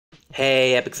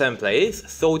Hey Epic 7 players,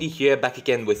 Zodi here back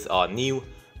again with our new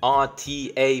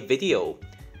RTA video.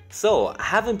 So, I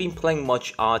haven't been playing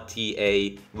much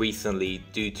RTA recently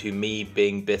due to me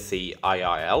being busy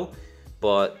IRL,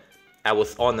 but I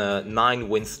was on a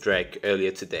 9-win streak earlier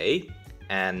today,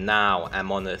 and now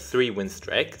I'm on a 3-win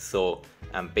streak, so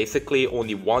I'm basically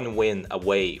only 1 win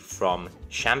away from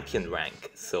champion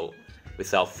rank. So,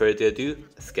 without further ado,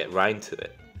 let's get right into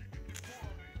it.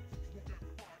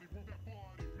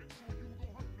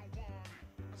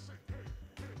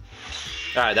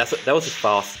 Alright, that was a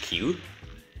fast queue.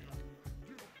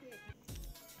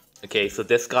 Okay, so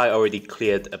this guy already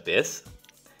cleared Abyss.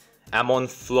 I'm on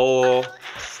floor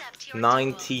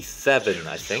 97,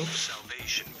 I think.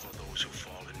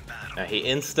 He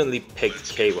instantly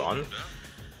picked Kayron.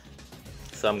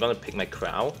 So I'm gonna pick my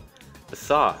Crow.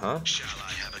 Bazaar, huh? Should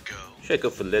I go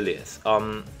for Lilius?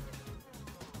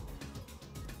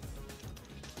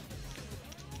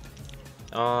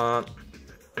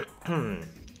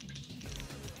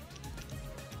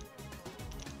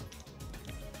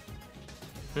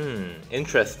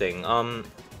 Interesting. I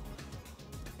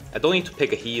don't need to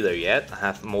pick a healer yet. I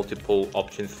have multiple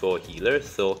options for a healer,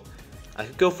 so I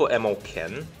could go for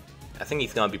Ken. I think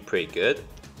he's gonna be pretty good.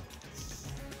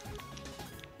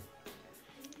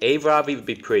 A.ravi would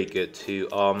be pretty good too.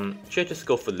 Should I just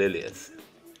go for Lilius?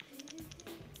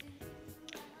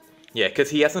 Yeah, because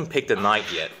he hasn't picked a knight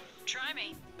yet.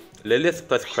 Lilius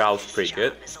plus Crow's pretty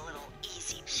good.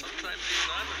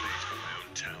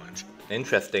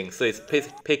 Interesting, so he's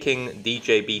picking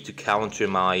DJB to counter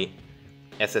my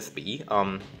SSB.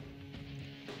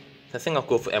 I think I'll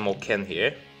go for Ken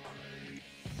here.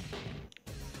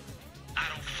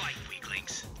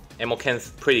 Ken's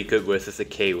pretty good versus a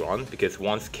Kayron, because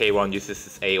once Kayron uses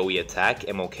his AoE attack,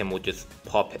 Ken will just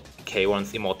pop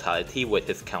Kayron's immortality with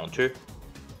his counter.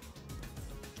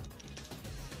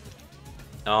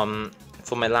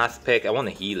 For my last pick, I want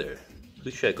a healer. Who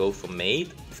should I go for?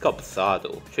 Maid? He's got Bazaar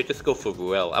though. Should I just go for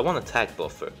Ruel? I want attack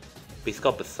buffer, but he's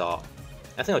got Bazaar.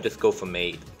 I think I'll just go for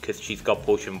Maid, because she's got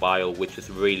Potion Vial, which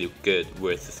is really good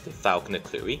versus the Falconer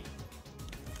Cluey.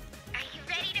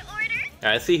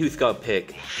 Alright, let's see who's got a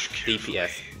pick.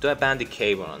 DPS. Do I ban the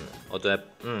Kayron? Or do I...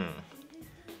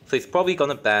 So he's probably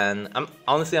gonna ban...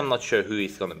 Honestly, I'm not sure who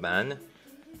he's gonna ban.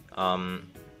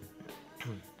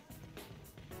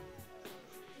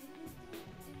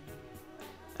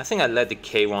 I think I let the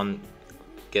Kayron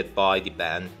get by the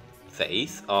ban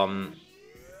phase. Or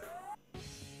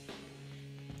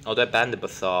do I ban the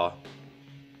Bazaar?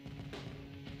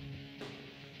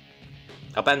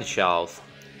 I'll ban the Charles.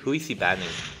 Who is he banning?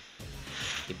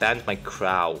 He banned my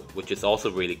Crow, which is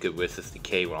also really good versus the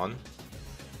Kayron.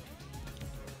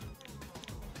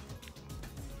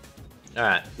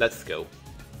 Alright, let's go.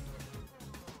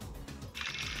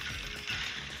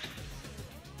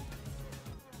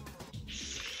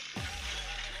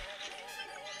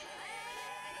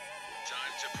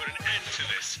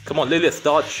 Come on, Lilius,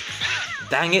 dodge!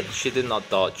 Dang it, she did not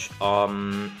dodge. Oh,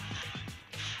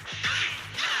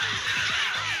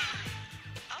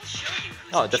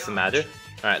 it doesn't matter.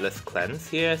 Alright, let's cleanse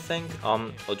here, I think.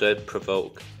 Or do I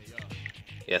provoke?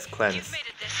 Yes, cleanse.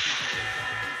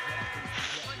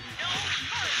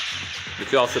 We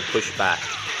could also push back.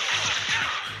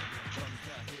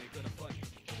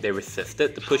 They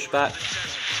resisted the pushback.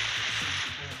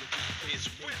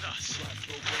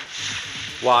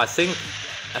 Wow, I think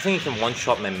he can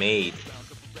one-shot my maid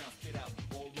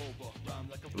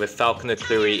with Falconer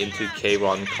Cluey into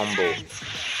Kayron combo.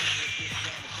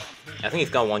 I think he's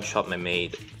gonna one-shot my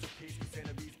maid.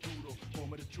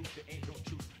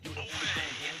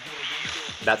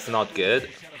 That's not good.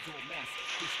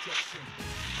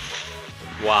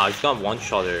 Wow, he's gonna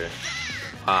one-shot her.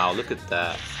 Wow, look at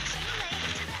that.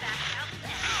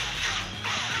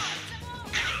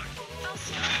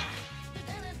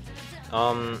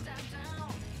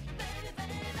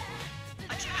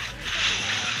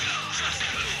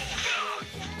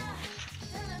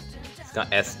 He's got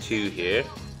S2 here.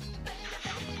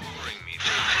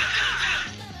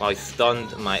 Wow, he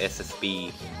stunned my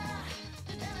SSB.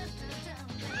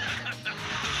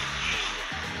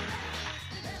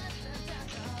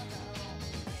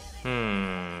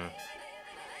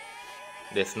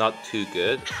 That's not too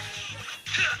good.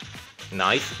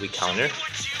 Nice, we counter.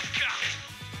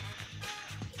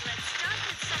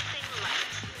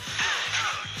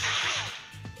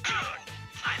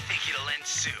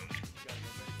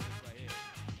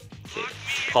 Okay,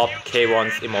 pop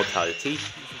Kayron's immortality.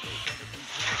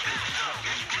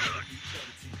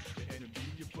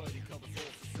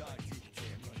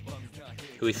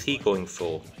 Who is he going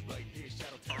for?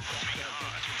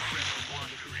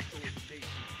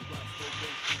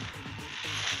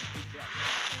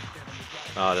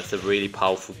 That's a really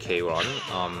powerful Kayron.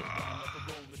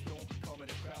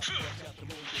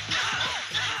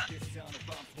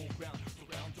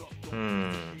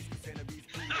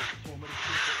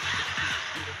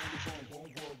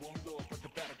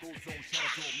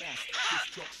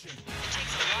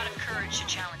 Takes a lot of courage to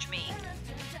challenge me.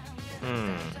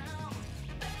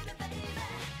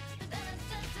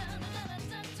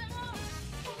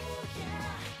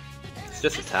 It's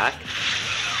just attack.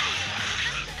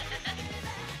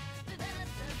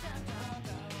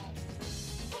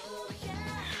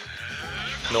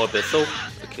 No abyssal?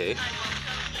 Okay.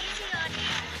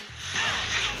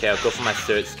 Okay, I'll go for my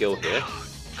third skill here.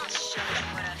 I'll show you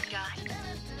what I've got.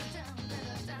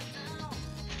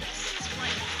 This is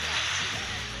what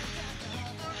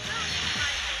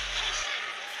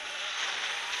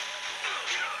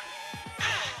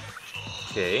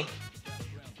Okay.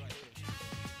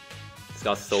 It's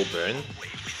got soul burn.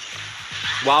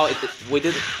 Wow, we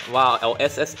didn't. Wow, our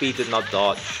SSB did not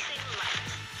dodge.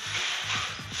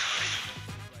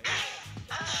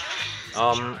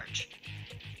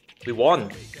 We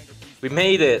won. We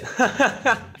made it.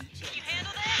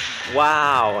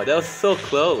 Wow, that was so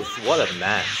close. What a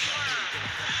match.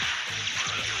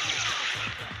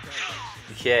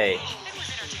 Okay.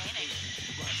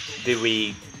 Did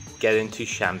we get into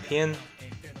champion?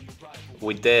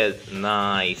 We did.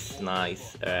 Nice,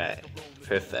 nice. Alright,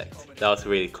 perfect. That was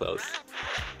really close.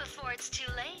 Before it's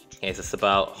too late. Okay, so it's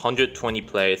about 120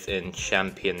 players in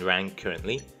champion rank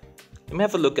currently. Let me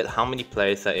have a look at how many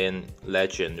players are in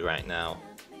legend right now.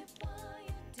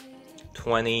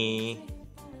 20.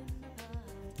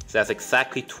 So that's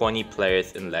exactly 20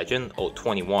 players in legend. Oh,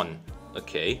 21.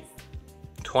 Okay.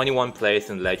 21 players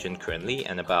in legend currently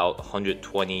and about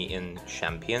 120 in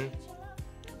champion.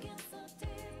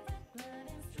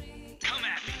 Come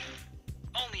at me.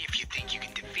 Only if you think you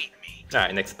can defeat me.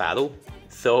 Alright, next battle.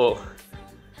 So,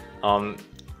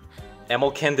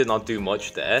 MLK did not do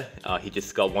much there. He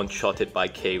just got one-shotted by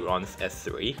Kayron's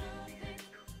S3.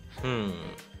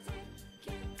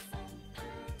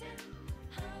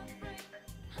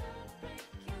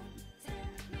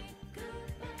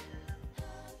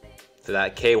 So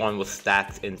that K1 was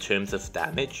stacked in terms of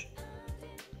damage.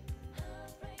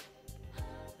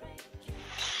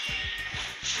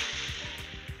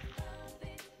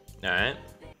 Alright.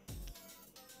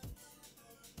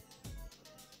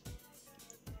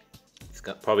 He's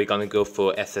probably gonna go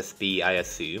for SSB, I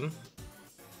assume.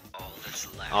 All that's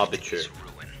left Arbiter. is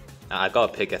ruin. I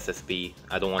gotta pick SSB.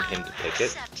 I don't want him to pick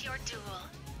it. Accept your duel.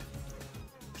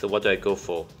 So what do I go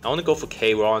for? I want to go for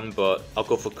Kayron, but I'll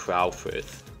go for Crow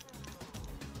first.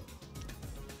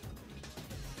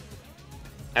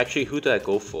 Actually, who do I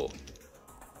go for?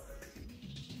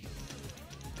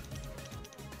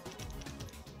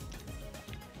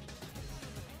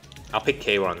 I'll pick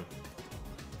Kayron.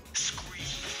 Scream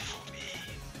for me.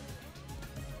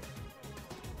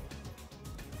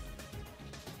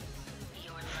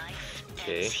 Your life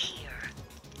Okay. ends here.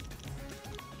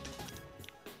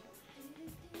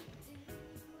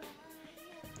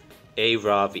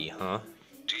 a.ravi, huh?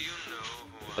 Do you know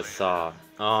who a.cidd.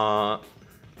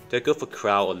 Do I go for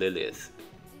Crow or Lilius?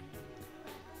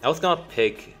 I was gonna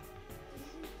pick...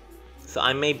 So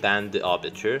I may ban the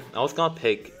Arbiter. I was gonna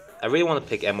pick... I really want to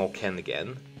pick MLK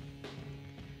again.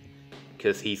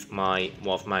 Because he's one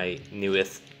of my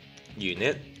newest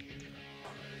unit.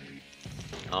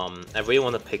 I really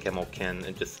want to pick MLK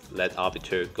and just let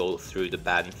Arbiter go through the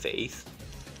ban phase.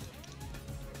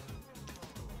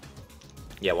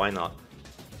 Yeah, why not?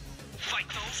 Fight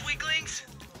those weaklings?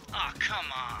 Ah, come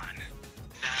on.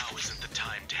 Now isn't the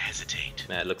time to hesitate.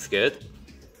 That looks good.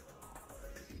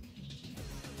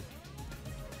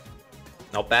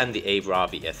 I'll ban the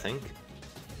a.ravi, I think.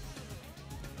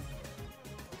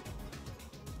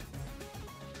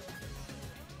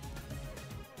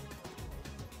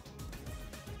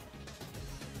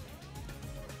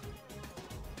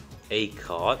 A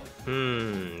card?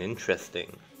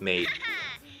 Interesting. Mate.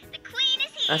 The queen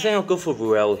is here. I think I'll go for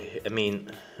Ruel. I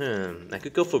mean, I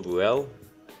could go for Ruel.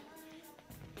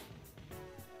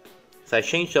 So I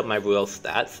changed up my Ruel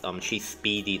stats. She's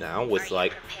speedy now with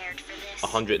like Prepared for this?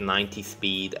 190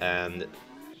 speed and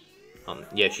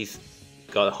yeah, she's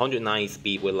got 190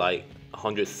 speed with like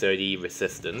 130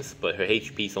 resistance, but her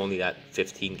HP is only at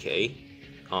 15k.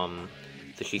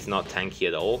 So she's not tanky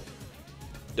at all.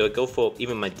 Do I go for...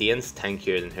 even my DN's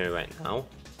tankier than her right now.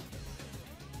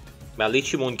 But at least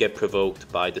she won't get provoked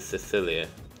by the Cecilia.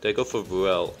 Do I go for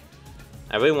Ruel?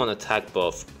 I really want attack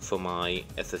buff for my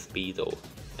SSB though.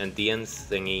 And DN's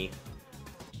thingy.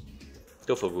 Let's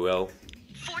go for Ruel.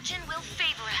 Fortune will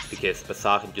favor us. because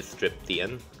Bazaar can just strip the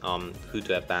end. Who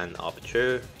do I ban?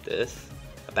 Arbiter? This?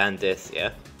 I ban this,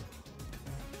 yeah?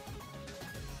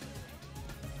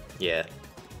 Yeah.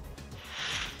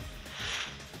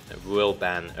 A rule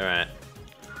ban, alright.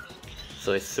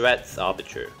 So his threat's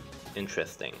Arbiter.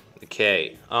 Interesting.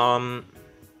 Okay,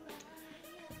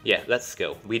 yeah, let's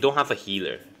go. We don't have a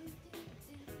healer.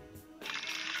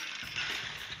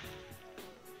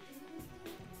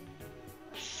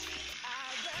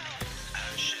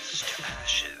 Ashes to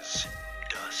ashes,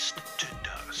 dust to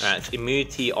dust. Alright,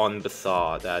 immunity on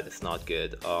Bazaar, that is not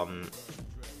good.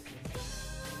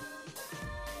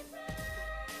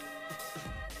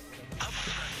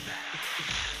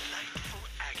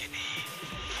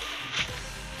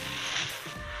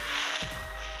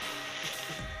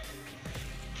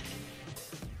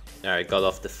 Alright, got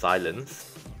off the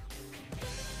silence.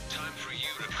 Time for you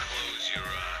to close your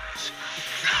eyes.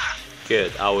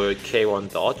 Good, our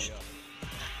K1 dodged.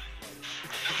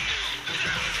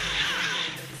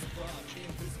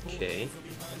 Okay.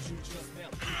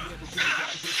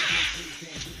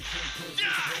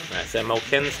 Alright, so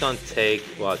Malkin's gonna take...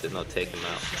 well, did not take him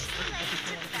out.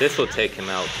 This will take him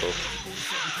out though.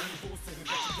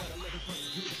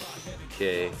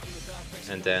 Okay.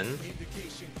 And then...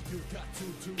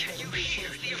 Can you hear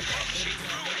the approaching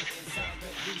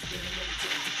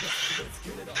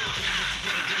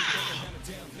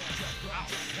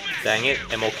dang it,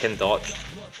 Malkin dodged.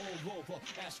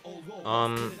 I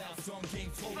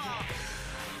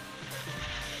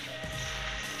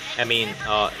mean,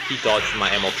 he dodged my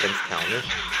Malkin's counter.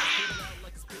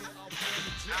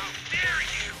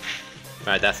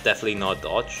 Right, that's definitely not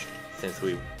dodge, since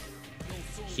we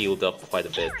healed up quite a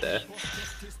bit there.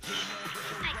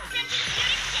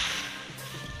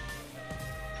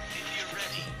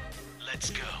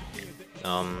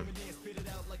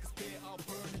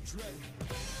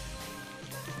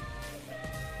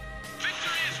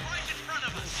 Victory is right in front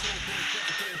of us.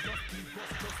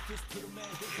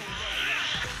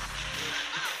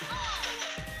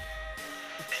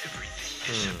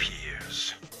 Everything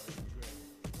disappears.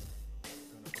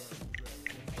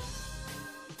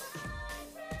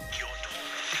 Your door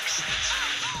fixes.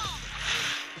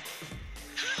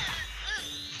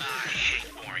 I hate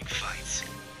boring fights.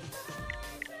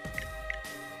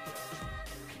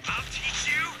 I'll teach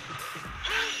you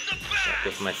who's the best. That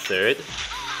was my third.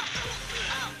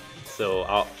 So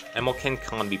our Malkin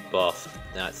can't be buffed.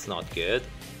 That's not good.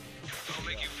 I'll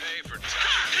make you pay for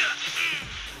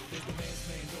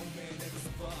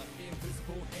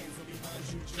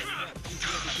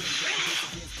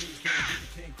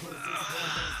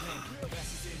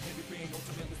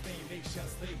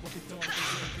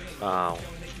Wow.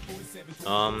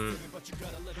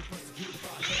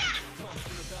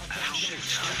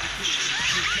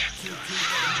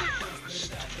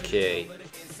 Okay.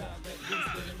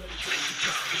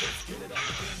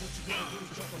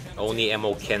 Only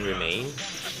ammo can remain.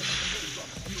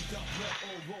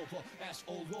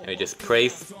 I just pray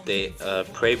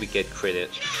pray we get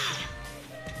credit.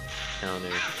 Counter.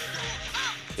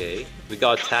 Okay. We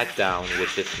got attack down,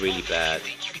 which is really bad.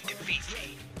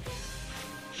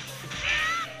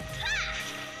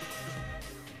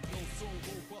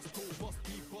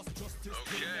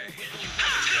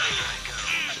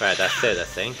 Right, that's it, I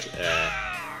think.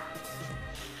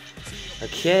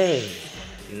 Okay,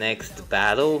 next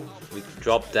battle, we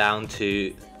drop down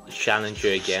to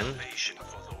Challenger again.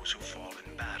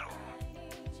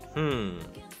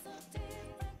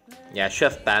 Yeah, I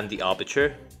should have banned the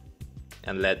Arbiter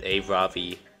and let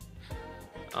a.ravi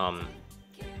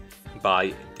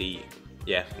buy the...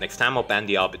 yeah, next time I'll ban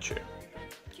the Arbiter.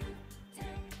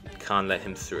 Can't let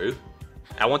him through.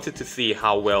 I wanted to see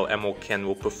how well Malkin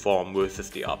will perform versus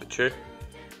the Arbiter,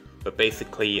 but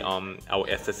basically our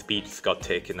SSB just got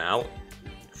taken out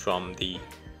from the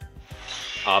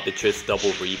Arbiter's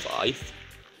double revive,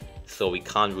 so we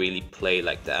can't really play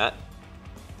like that.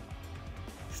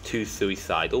 It's too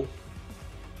suicidal,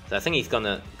 so I think he's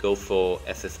gonna go for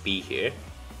SSB here.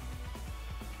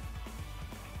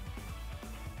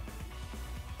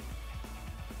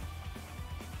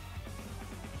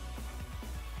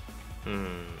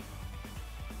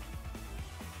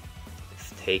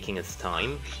 It's taking its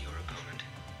time.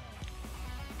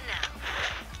 Now,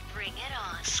 bring it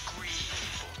on. Scream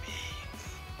for me.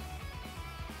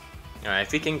 Alright,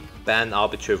 if we can ban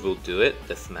Arbiter, we'll do it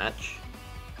this match.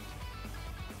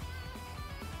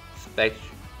 Spec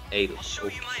 8.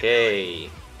 Okay.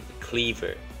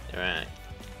 Cleaver. Alright.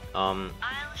 I'll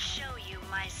show you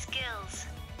my skills.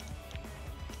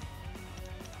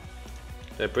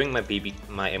 So I bring my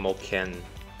Malkin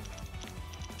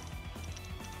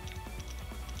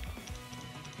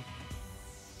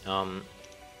Um.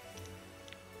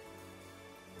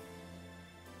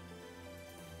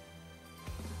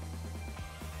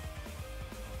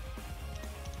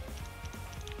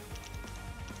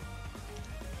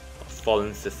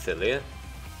 Fallen Cecilia.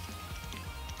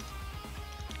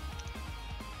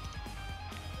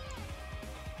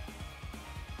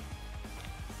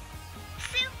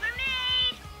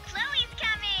 Supermaid! Chloe's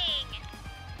coming!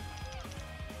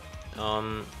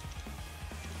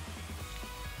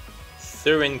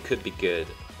 Surin could be good,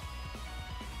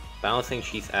 but I don't think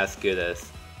she's as good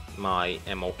as my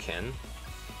Emoken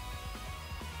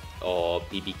or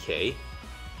BBK.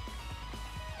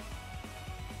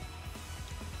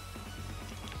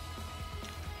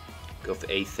 Go for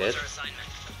a.cidd.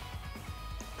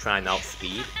 Try and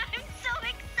outspeed. I'm so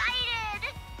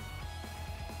excited!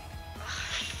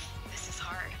 This is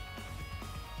hard.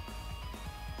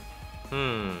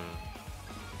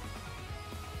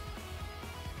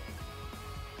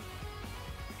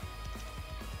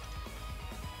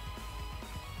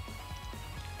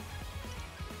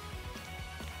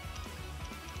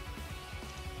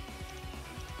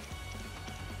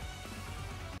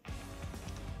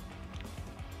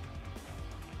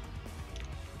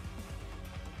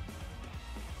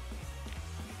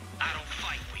 I don't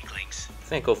fight weaklings. I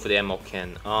think I go for the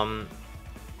Emoken.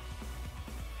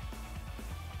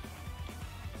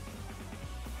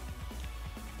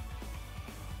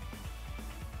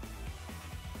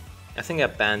 I think I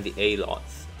banned the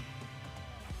A-lots.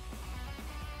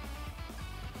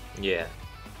 Yeah.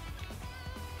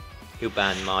 You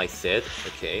banned my a.cidd,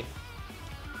 okay.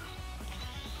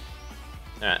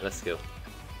 Alright, let's go.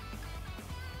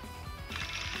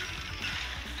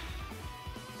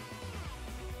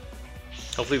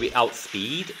 Hopefully we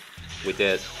outspeed with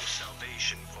the... No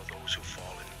salvation for those who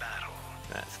fall in battle.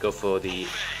 Let's go for the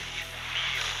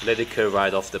Lydica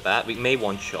right off the bat. We may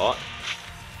one-shot.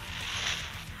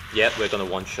 Yep, we're gonna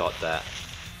one-shot that.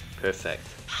 Perfect.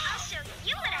 I'll show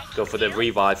you what I Go for the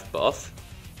revive buff.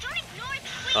 Don't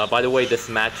ignore the By the way, this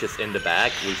match is in the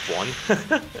bag. We've won.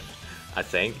 I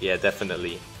think. Yeah,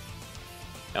 definitely.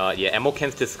 Yeah,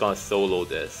 Emoken's just gonna solo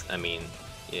this. I mean,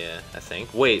 yeah, I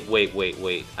think. Wait.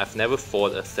 I've never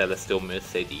fought a Celestial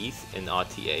Mercedes in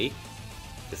RTA.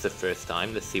 This is the first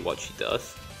time. Let's see what she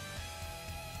does.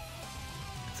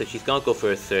 So she's gonna go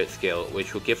for a third skill,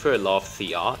 which will give her a lot of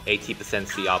CR, 80%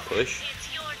 CR push.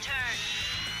 It's your turn.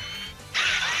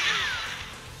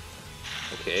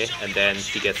 Okay, and then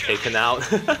she gets taken out.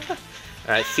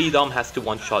 Alright, C-Dom has to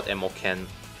one-shot Emoken.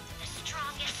 The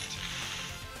strongest.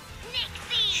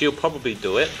 Nixie! She'll probably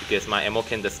do it, because my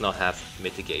Emoken does not have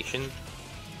mitigation.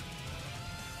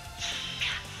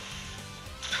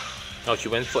 Oh, she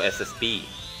went for SSB.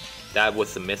 That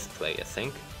was a misplay, I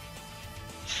think.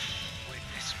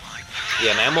 Witness my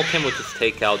Yeah, my Emoken will just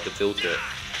take out the Vildred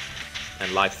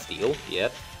and lifesteal,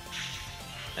 yep.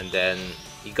 And then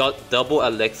he got double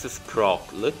Alexis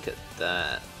proc, look at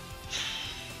that.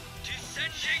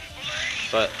 descending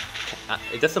blade. But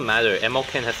it doesn't matter,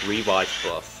 Emoken has revive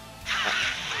buff.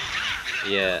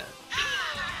 Yeah,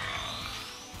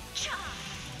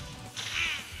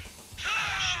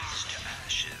 Ashes to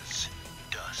ashes,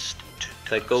 dust to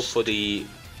dust. so I go for the...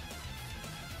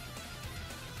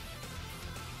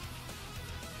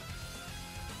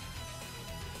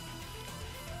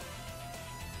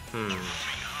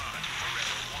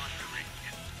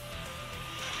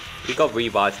 We got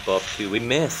revive buff too. We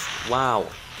missed. Wow.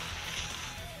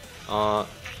 Ready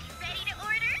to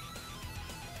order?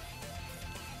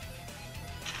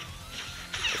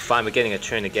 It's fine. We're getting a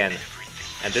turn again,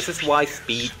 and this is why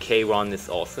speed Kayron is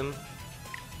awesome.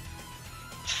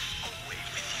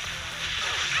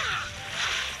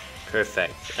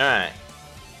 Perfect. All right.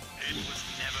 It was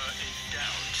never in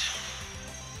doubt.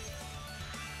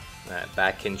 All right.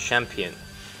 Back in champion.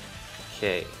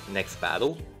 Okay. Next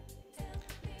battle.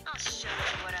 I'll show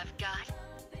you what I've got.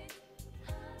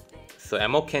 So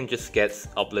Emoken just gets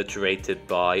obliterated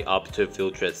by Arbiter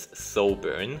Vildred's Soul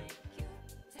Burn.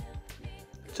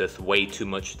 Just way too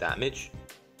much damage.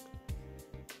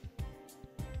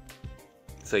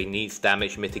 So he needs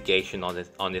damage mitigation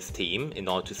on his team in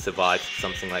order to survive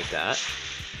something like that.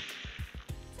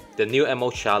 The new Emo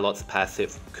Charlotte's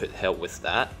passive could help with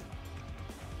that.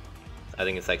 I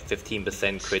think it's like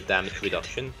 15% crit damage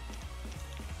reduction.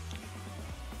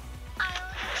 I'll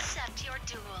accept your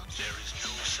duel. There is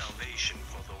no salvation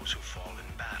for those who fall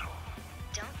in battle.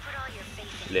 Don't put all your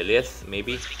faith in Lilith,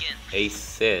 maybe? Let's begin.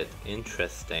 a.cidd,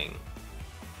 interesting.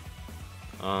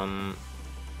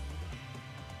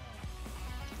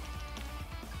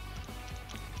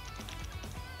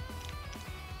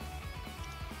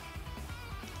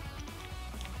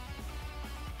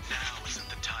 Now isn't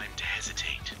the time to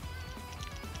hesitate.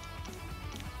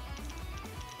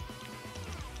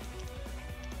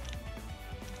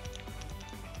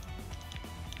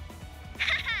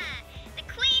 The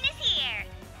queen is here.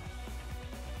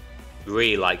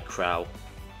 Really like Crow.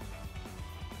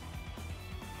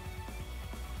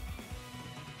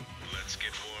 Let's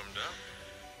get warmed up.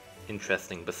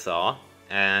 Interesting, Bazaar.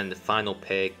 And the final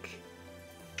pick.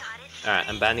 Got it. Alright,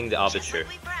 I'm banning the Just Arbiter. like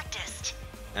we practiced.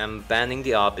 I'm banning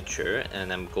the Arbiter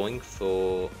and I'm going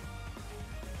for...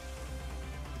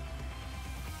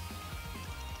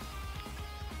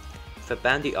 If I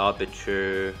ban the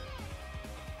Arbiter...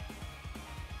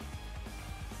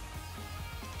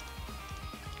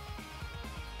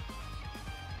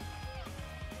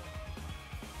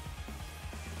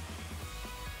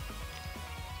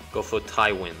 Go for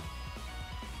Tywin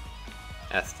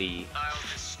as the I'll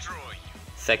destroy you.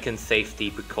 second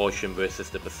safety precaution versus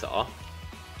the Bazaar.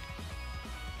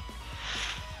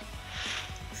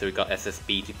 So we got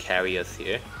SSB to carry us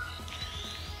here.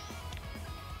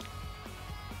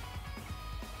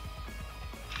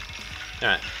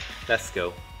 Alright, let's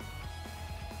go.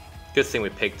 Good thing we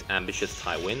picked Ambitious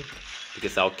Tywin,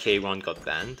 because our Kayron got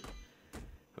banned.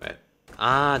 Right.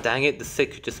 Ah, dang it, the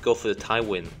Cid could just go for the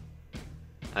Tywin.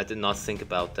 I did not think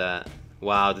about that.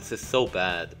 Wow, this is so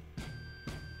bad.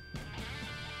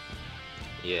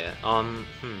 Yeah,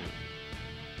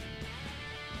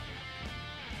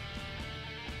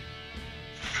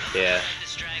 Yeah.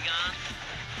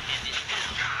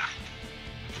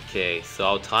 Okay, so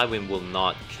our Tywin will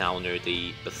not counter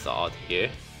the Bazaar here.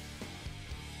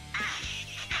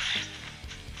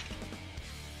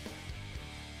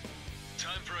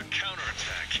 Time for a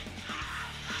counterattack.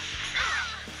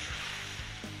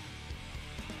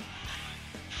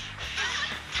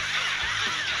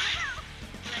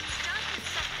 Let's start with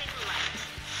something light.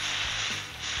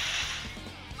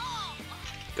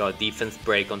 Got a defense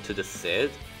break onto the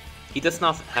Cid. He does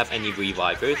not have any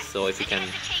revivers, so if he can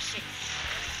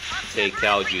take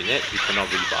out unit, he cannot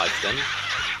revive them.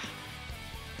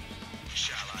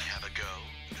 Shall I have a go?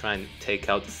 Try and take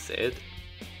out the Cid.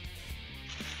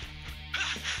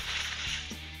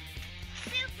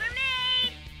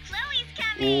 Supermaid! Chloe's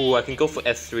coming! Ooh, I can go for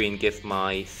S3 and give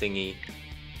my thingy.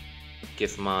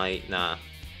 Give my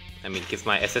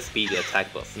SSB the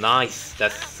attack buff. Nice!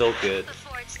 That's so good.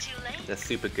 Before it's too late. That's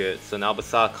super good. So now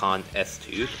Bazaar can't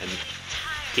S2 and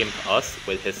gimp us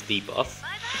with his debuff.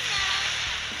 Bye-bye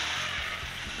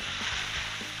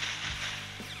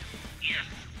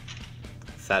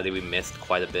Sadly, we missed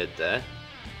quite a bit there. now.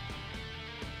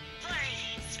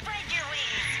 Flurry, spread your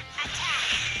wings.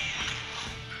 Attack!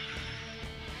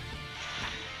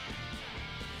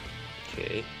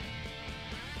 Okay.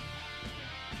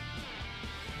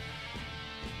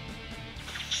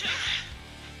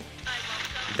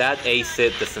 That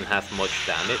a.cidd doesn't have much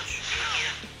damage.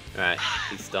 Alright,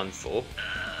 he's done for.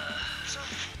 So,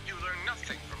 you learned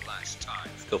nothing from last time.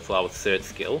 Let's go for our third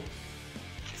skill.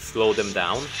 Slow them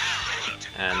down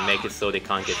and make it so they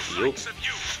can't get healed.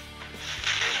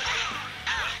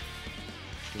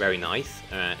 Very nice.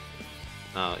 Alright.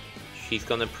 Now, she's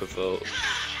gonna provoke.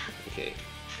 Okay.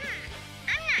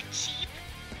 I'm not cheap.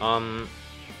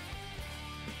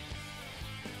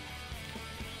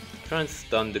 Try and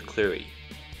stun the Cleary.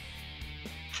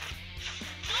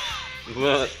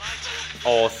 What?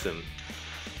 Awesome.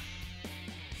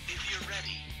 If you're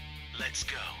ready, let's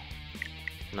go.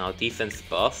 Now defense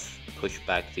buff, push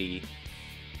back the...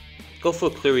 Go for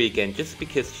Cleary again, just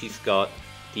because she's got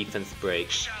defense break.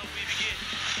 Shall we begin?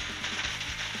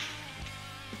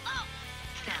 Oh!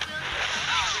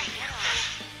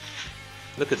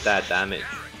 Look at that damage.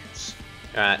 Arrogance.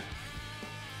 Alright,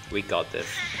 we got this.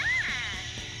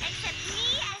 Accept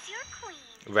me as your queen.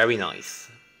 Very nice.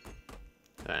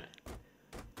 Alright,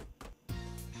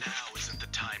 Now isn't the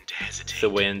time to hesitate. so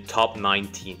we're in top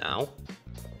 90 now.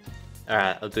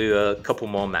 Alright, I'll do a couple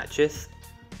more matches.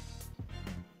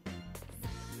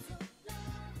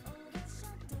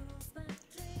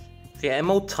 So yeah,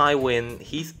 MO Tywin,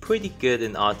 he's pretty good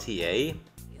in RTA.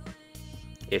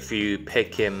 If you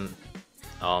pick him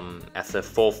as a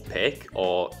 4th pick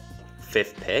or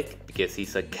 5th pick, because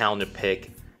he's a counter pick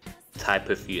type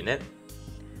of unit.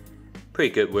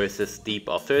 Pretty good versus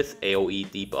debuffers, AoE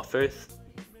debuffers,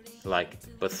 like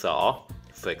Bazaar,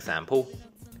 for example.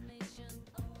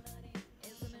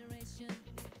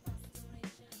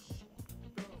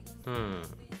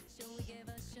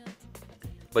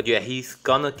 But yeah, he's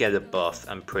gonna get a buff,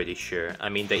 I'm pretty sure. I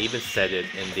mean, they even said it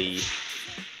in the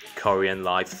Korean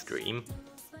live stream.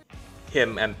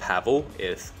 Him and Pavel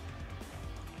is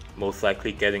most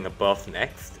likely getting a buff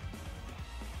next.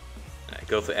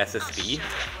 Go for I'll SSB. show you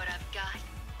what I've got.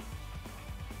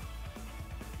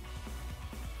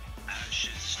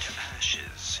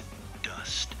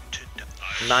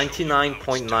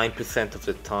 99.9% of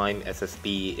the time,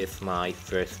 SSB is my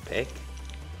first pick.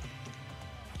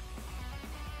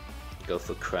 Go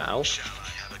for Crow. Shall I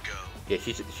have a go? Yeah,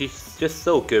 she's just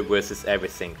so good versus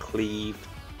everything. Cleave,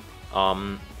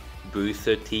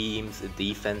 Bruiser teams,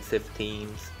 defensive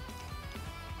teams.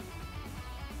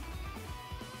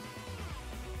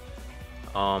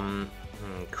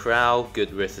 Crow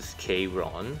good versus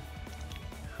Kayron.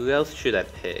 Who else should I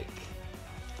pick?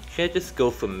 Should I just go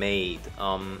for Maid?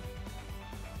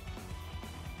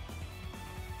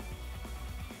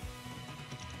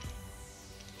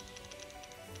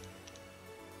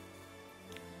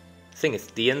 Thing is,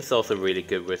 Dian's also really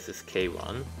good versus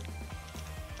Kayron.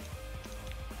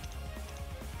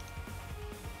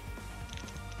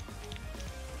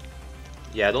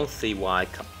 Yeah, I don't see why.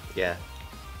 Yeah.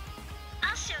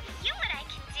 I'll show you what I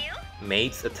can do.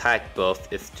 Maid's attack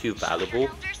buff is too valuable.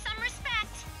 Elder some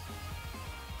respect.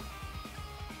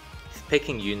 He's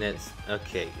picking units.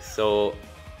 Okay, so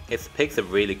his picks are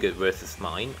really good versus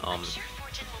mine. I'm sure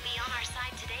fortune will be on our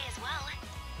side today as well.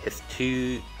 His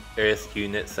 2 Earth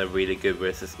units are really good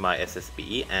versus my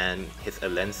SSB, and his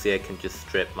Alencia can just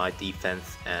strip my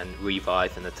defense and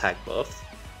revive and attack buffs.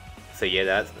 So yeah,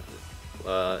 that's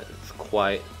it's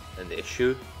quite an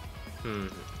issue. Who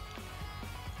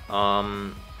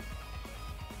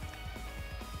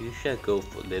should I go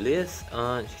for? Lilius?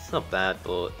 She's not bad,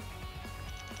 but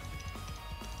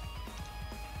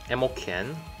Emo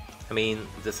Ken. I mean,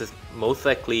 this is most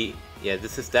likely, yeah,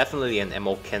 this is definitely an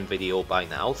Emo Ken video by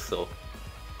now, so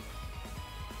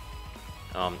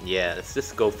yeah, let's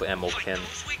just go for Emo Ken.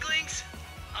 Weaklings?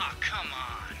 Oh, come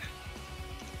on.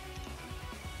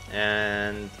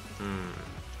 And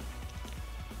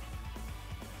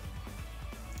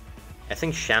I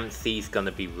think Shamsi is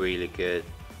gonna be really good.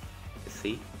 Is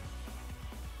he?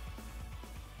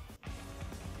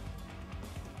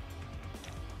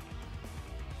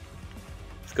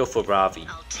 Let's go for Ravi.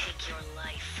 I'll take your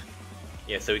life.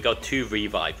 Yeah, so we got 2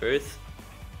 revivers.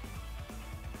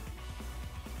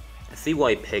 I see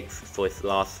what he picks for his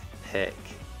last pick.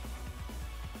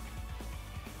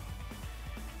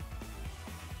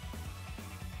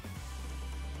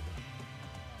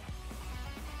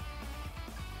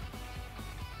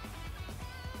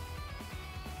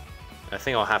 I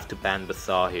think I'll have to ban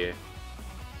Bazaar here.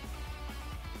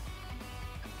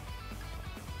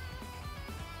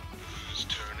 Whose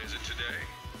turn is it today?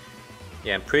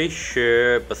 Yeah, I'm pretty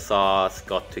sure Bazaar's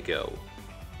got to go.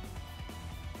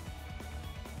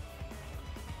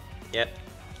 Yep.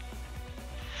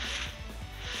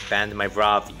 Banned my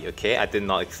Ravi, okay? I did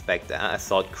not expect that. I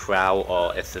thought Crow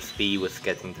or SSB was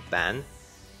getting the ban.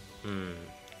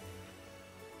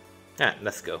 Alright,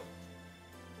 let's go.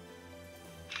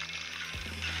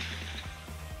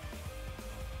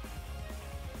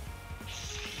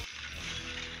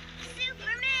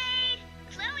 Super Maid!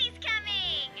 Chloe's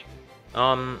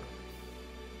coming!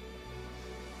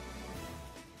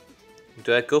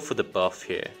 Do I go for the buff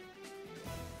here?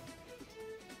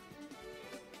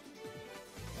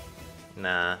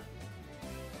 Nah.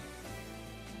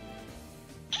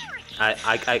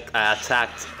 I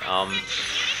attacked,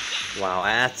 wow,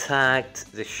 I attacked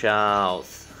the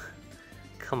Shells.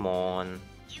 Come on.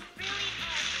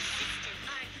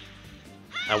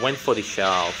 I went for the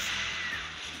Shells.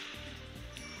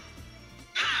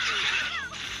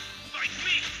 Fight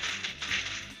me!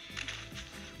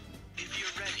 If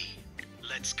you're ready,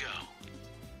 let's go.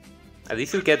 At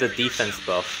least you get the defense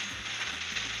buff.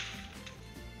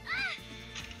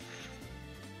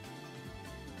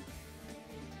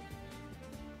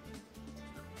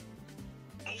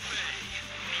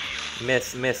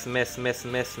 Miss.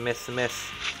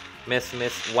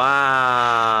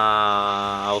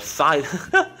 Wow. Side.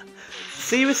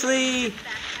 Seriously?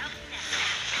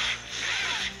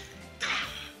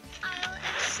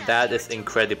 That is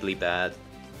incredibly bad.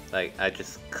 Like, I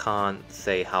just can't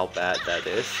say how bad that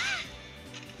is.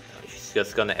 She's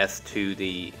just gonna S2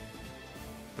 the...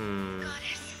 I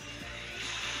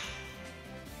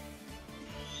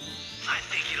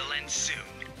think it'll end soon.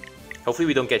 Hopefully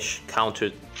we don't get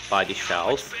countered by the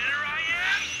Shells. Better I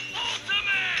am!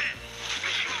 Ultimate!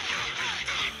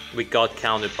 We got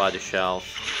countered by the Shells.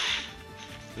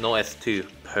 No S2.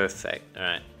 Perfect.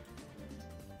 Alright.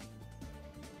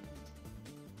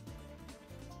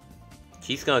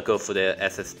 She's gonna go for the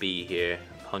SSB here.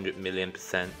 100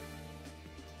 million%.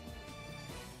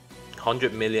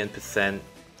 100 million%.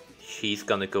 She's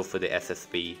gonna go for the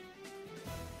SSB.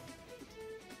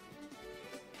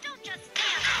 Don't just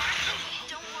stand there.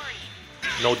 Don't worry.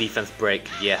 No defense break.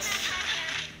 Yes.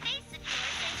 Face it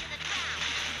yours into the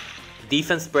ground.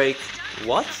 Defense break.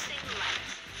 What?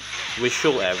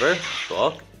 visual ever.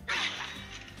 Fuck.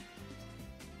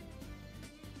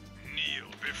 Kneel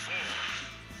before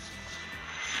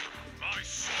my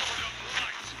sword of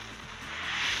light.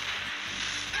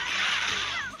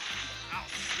 I'll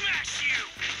smash you.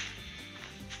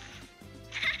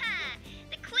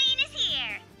 The queen is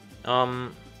here.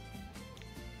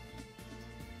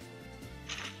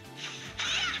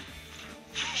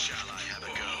 Shall I have a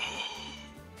go?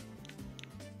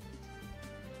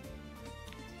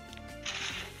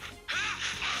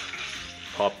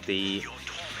 Pop the. Your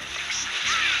torment excites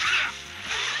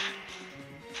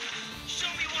me.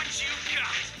 Show me what you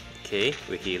got. Okay,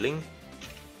 we're healing.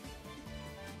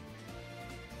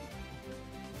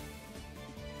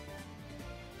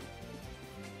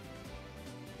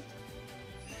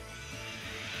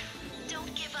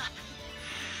 Don't give up.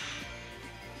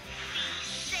 Be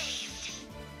saved.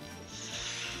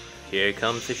 Here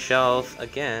comes the shells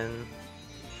again.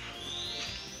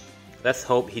 Let's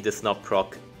hope he does not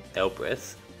proc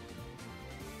Elbreth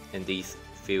in these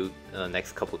few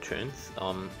next couple turns.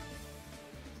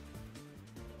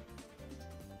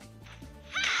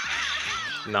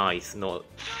 Nice, no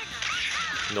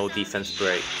defense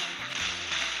break.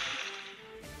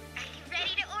 Are you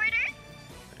ready to order?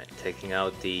 Right, taking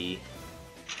out the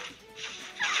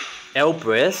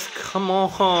Elbreth. Come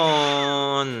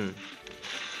on.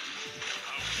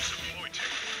 How disappointing.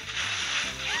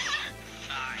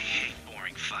 I hate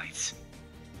boring fights.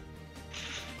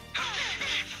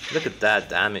 Look at that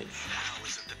damage. Now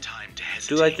isn't the time to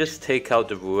hesitate. Do I just take out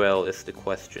the Ruel is the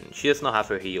question. She does not have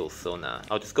her heals, so nah.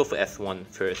 I'll just go for S1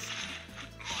 first.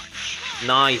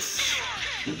 Nice!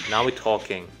 Now we're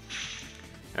talking.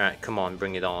 Alright, come on,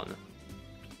 bring it on.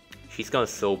 She's gonna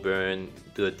soul burn,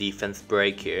 do a defense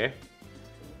break here.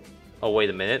 Oh wait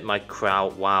a minute, my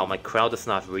crowd, wow, my crowd does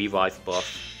not have revive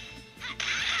buff.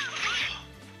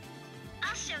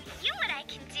 I'll show you what I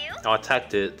can do. I'll attack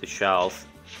the shells.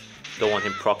 Don't want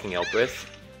him proccing Elbreth.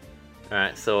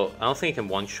 Alright, so I don't think he can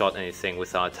one-shot anything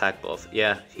with our attack buff.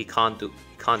 Yeah, he can't do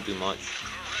much.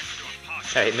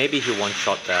 Hey, maybe he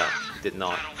one-shot that. He did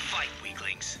not. I don't fight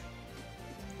weaklings.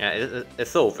 Yeah,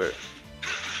 it's over.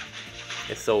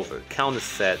 It's over. Count is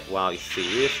set. Wow, you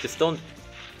serious? Just don't.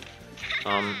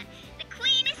 The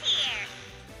queen is here.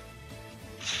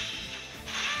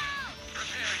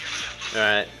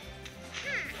 Alright.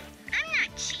 I'm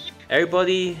not cheap.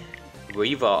 Everybody,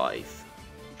 revive.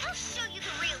 I'll show you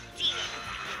the real deal.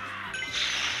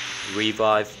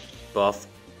 Revive buff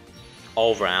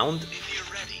all round. If you're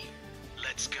ready,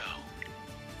 let's go.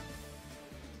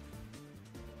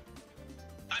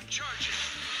 I'm charging.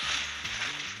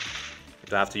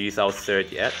 Don't have to use our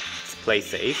third yet. Let's play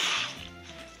safe.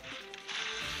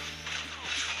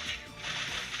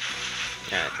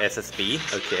 SSB,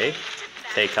 okay.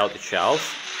 Take out the shells.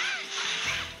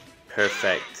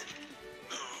 Perfect.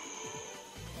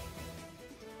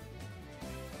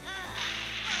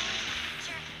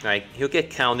 Alright, he'll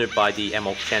get countered by the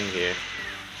MO10 here.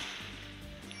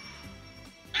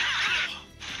 How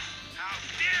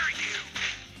dare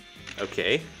you?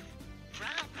 Okay. Run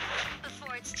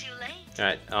before it's too late.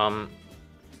 Alright,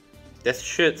 this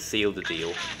should seal the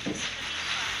deal.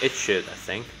 It should, I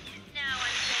think. Now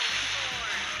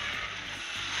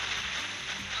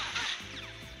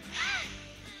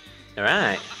I'm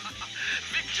Alright,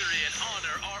 Victory and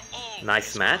honor are all.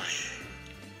 nice match.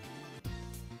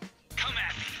 Come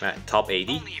at me. Alright, top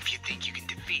 80. Only if you think you can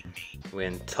defeat me. We're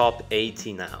in top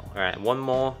 80 now. Alright, one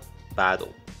more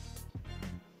battle.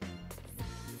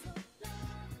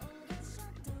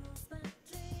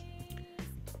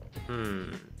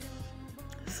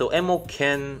 So Emo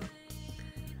Ken,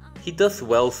 he does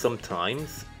well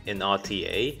sometimes in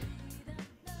RTA.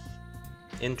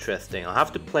 Interesting, I'll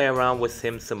have to play around with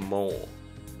him some more.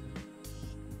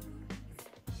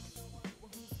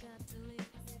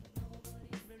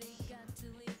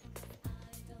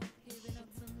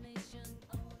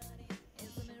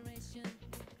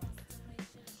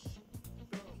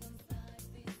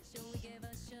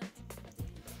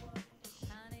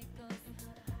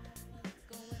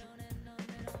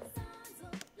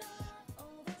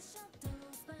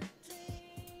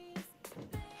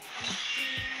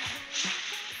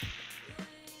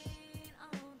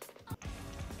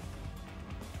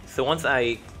 So once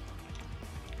I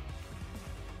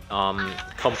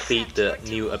complete the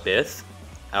new Abyss,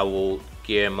 I will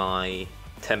gear my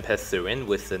Tempest Siren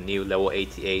with the new level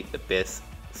 88 Abyss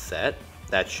set.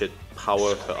 That should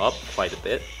power her up quite a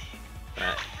bit.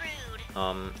 Alright.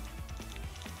 rude.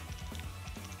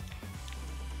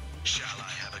 Shall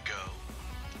I have a go?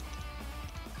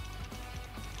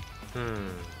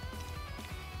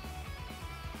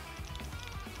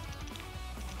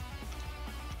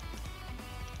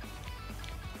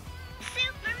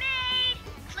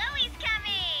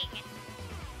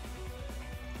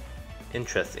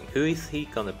 Interesting. Who is he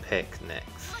gonna pick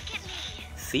next? Look at me.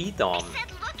 a.cidd. I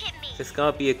said look at me. It's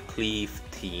gonna be a Cleave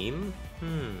team.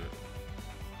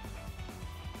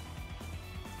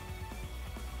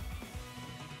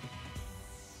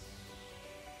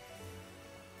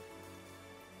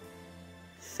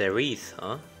 Cerise,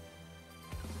 huh?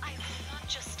 I will not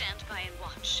just stand by and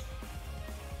watch.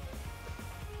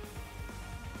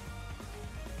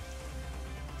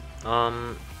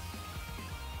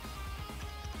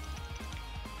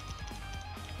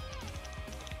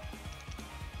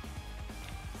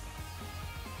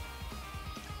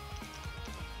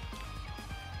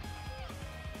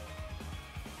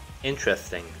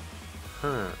 Interesting.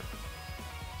 Huh.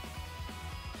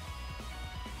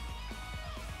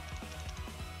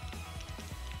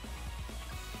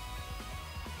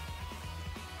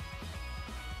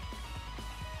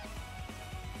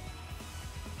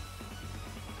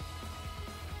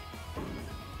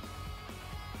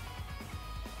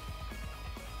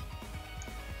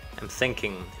 I'm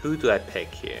thinking, who do I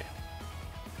pick here?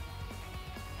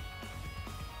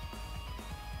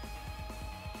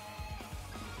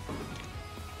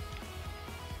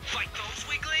 Fight those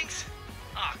weaklings?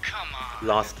 Aw, come on.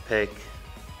 Last pick.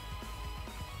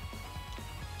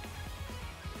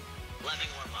 Let me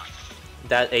warm up.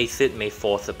 That a.cidd may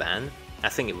force a ban. I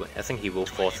think he will Do I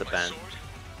force need a my ban. sword?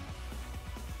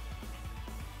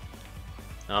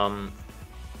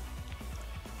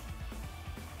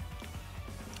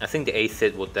 I think the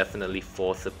a.cidd will definitely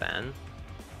force a ban.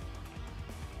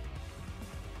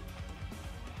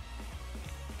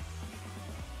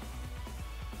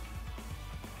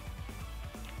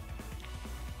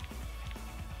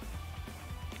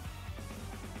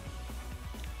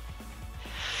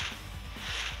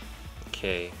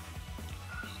 Okay.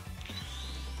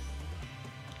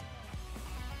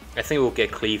 I think we'll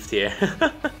get cleaved here.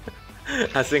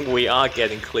 I think we are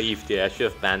getting cleaved here. I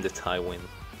should have banned the Tywin.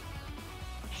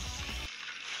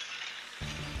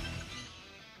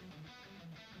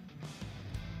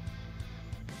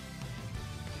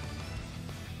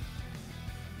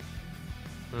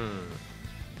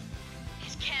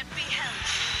 It can't be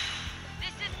helped.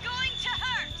 This is going to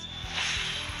hurt.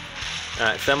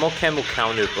 Alright, so a.cidd will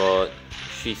counter, but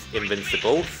she's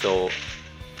invincible, so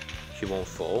she won't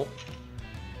fall.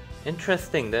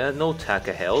 Interesting, there are no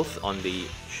Taka health on the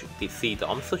a.cidd,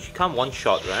 so she can't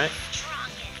one-shot, right?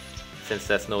 Strongest. Since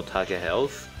there's no Taka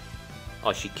health.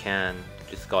 Oh, she can.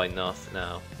 Just got enough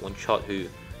now. One-shot who?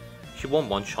 She won't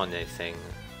one-shot anything.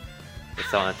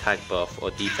 It's on attack buff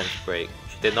or defense break.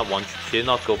 She did not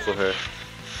go for her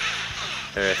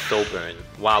soul burn.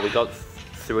 Wow, we got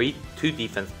two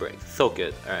defense breaks. So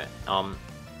good. Alright. I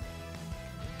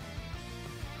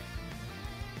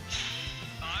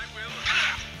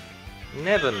will.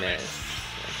 Never miss.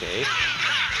 Okay.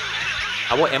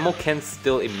 Our a.cidd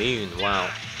still immune. Wow.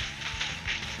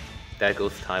 There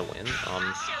goes Tywin. Show you what I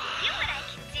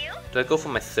can do. Do I go for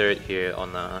my third here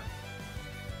on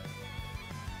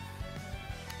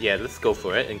Yeah, let's go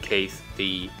for it in case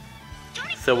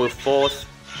so we'll force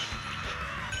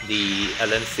the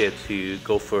Alencia to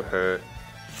go for her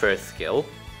third skill,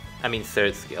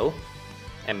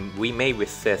 and we may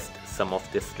resist some of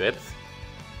the strips.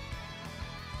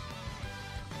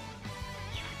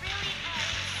 You really are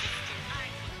persistent, aren't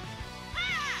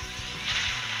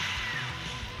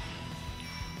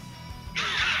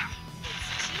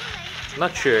you?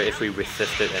 Not sure if we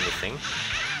resisted anything.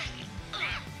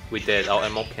 We did. Our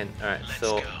a.cidd. Alright,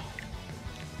 so Let's go.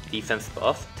 defense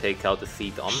buff, take out the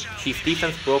a.cidd. She's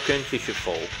defense broken, she should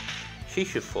fall. She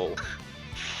should fall.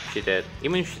 She did.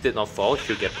 Even if she did not fall,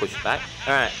 she'll get pushed back.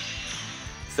 Alright.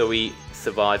 So we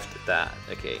survived that.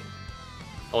 Okay.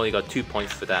 Only got 2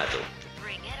 points for that though.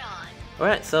 Bring it on.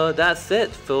 Alright, so that's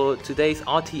it for today's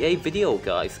RTA video,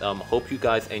 guys. Hope you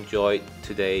guys enjoyed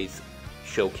today's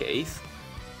showcase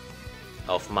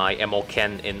of my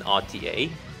a.cidd. in RTA.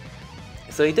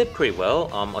 So he did pretty well.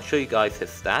 I'll show you guys his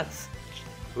stats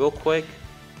real quick.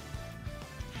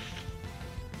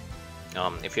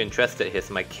 If you're interested, here's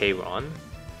my Kayron,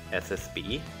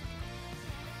 SSB,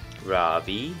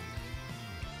 a.ravi,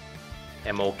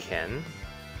 a.cidd.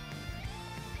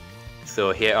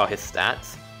 So here are his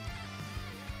stats.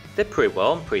 Did pretty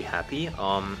well, I'm pretty happy.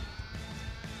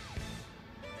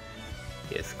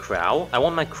 Here's Crow. I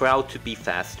want my Crow to be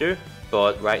faster,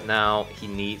 but right now he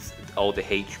needs all the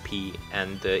HP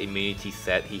and the immunity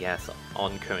set he has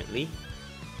on currently.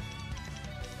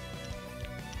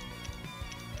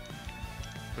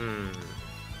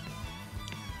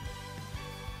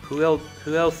 Who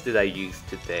else did I use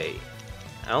today?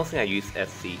 I don't think I used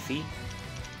FCC.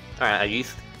 Alright, I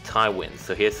used Tywin,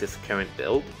 so here's his current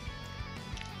build.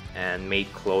 and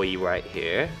made Chloe right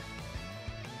here.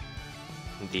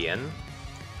 Then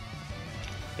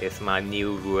here's my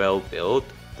new Ruel build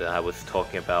that I was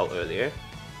talking about earlier.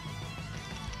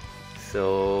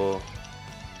 So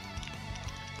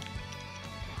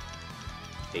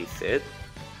a.cidd.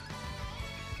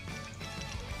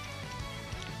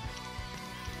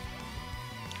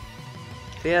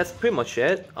 So yeah, that's pretty much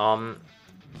it.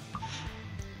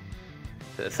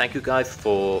 Thank you guys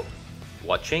for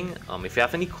watching. If you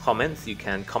have any comments, you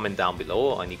can comment down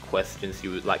below, or any questions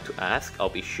you would like to ask. I'll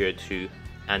be sure to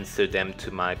answer them to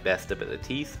my best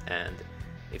abilities. And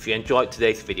if you enjoyed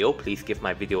today's video, please give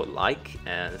my video a like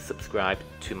and subscribe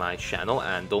to my channel,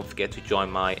 and don't forget to join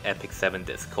my Epic 7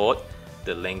 Discord.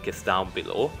 The link is down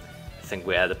below. I think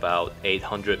we're at about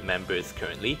 800 members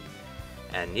currently.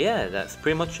 And yeah, that's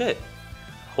pretty much it.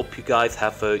 Hope you guys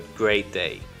have a great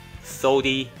day.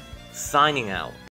 Zodi signing out.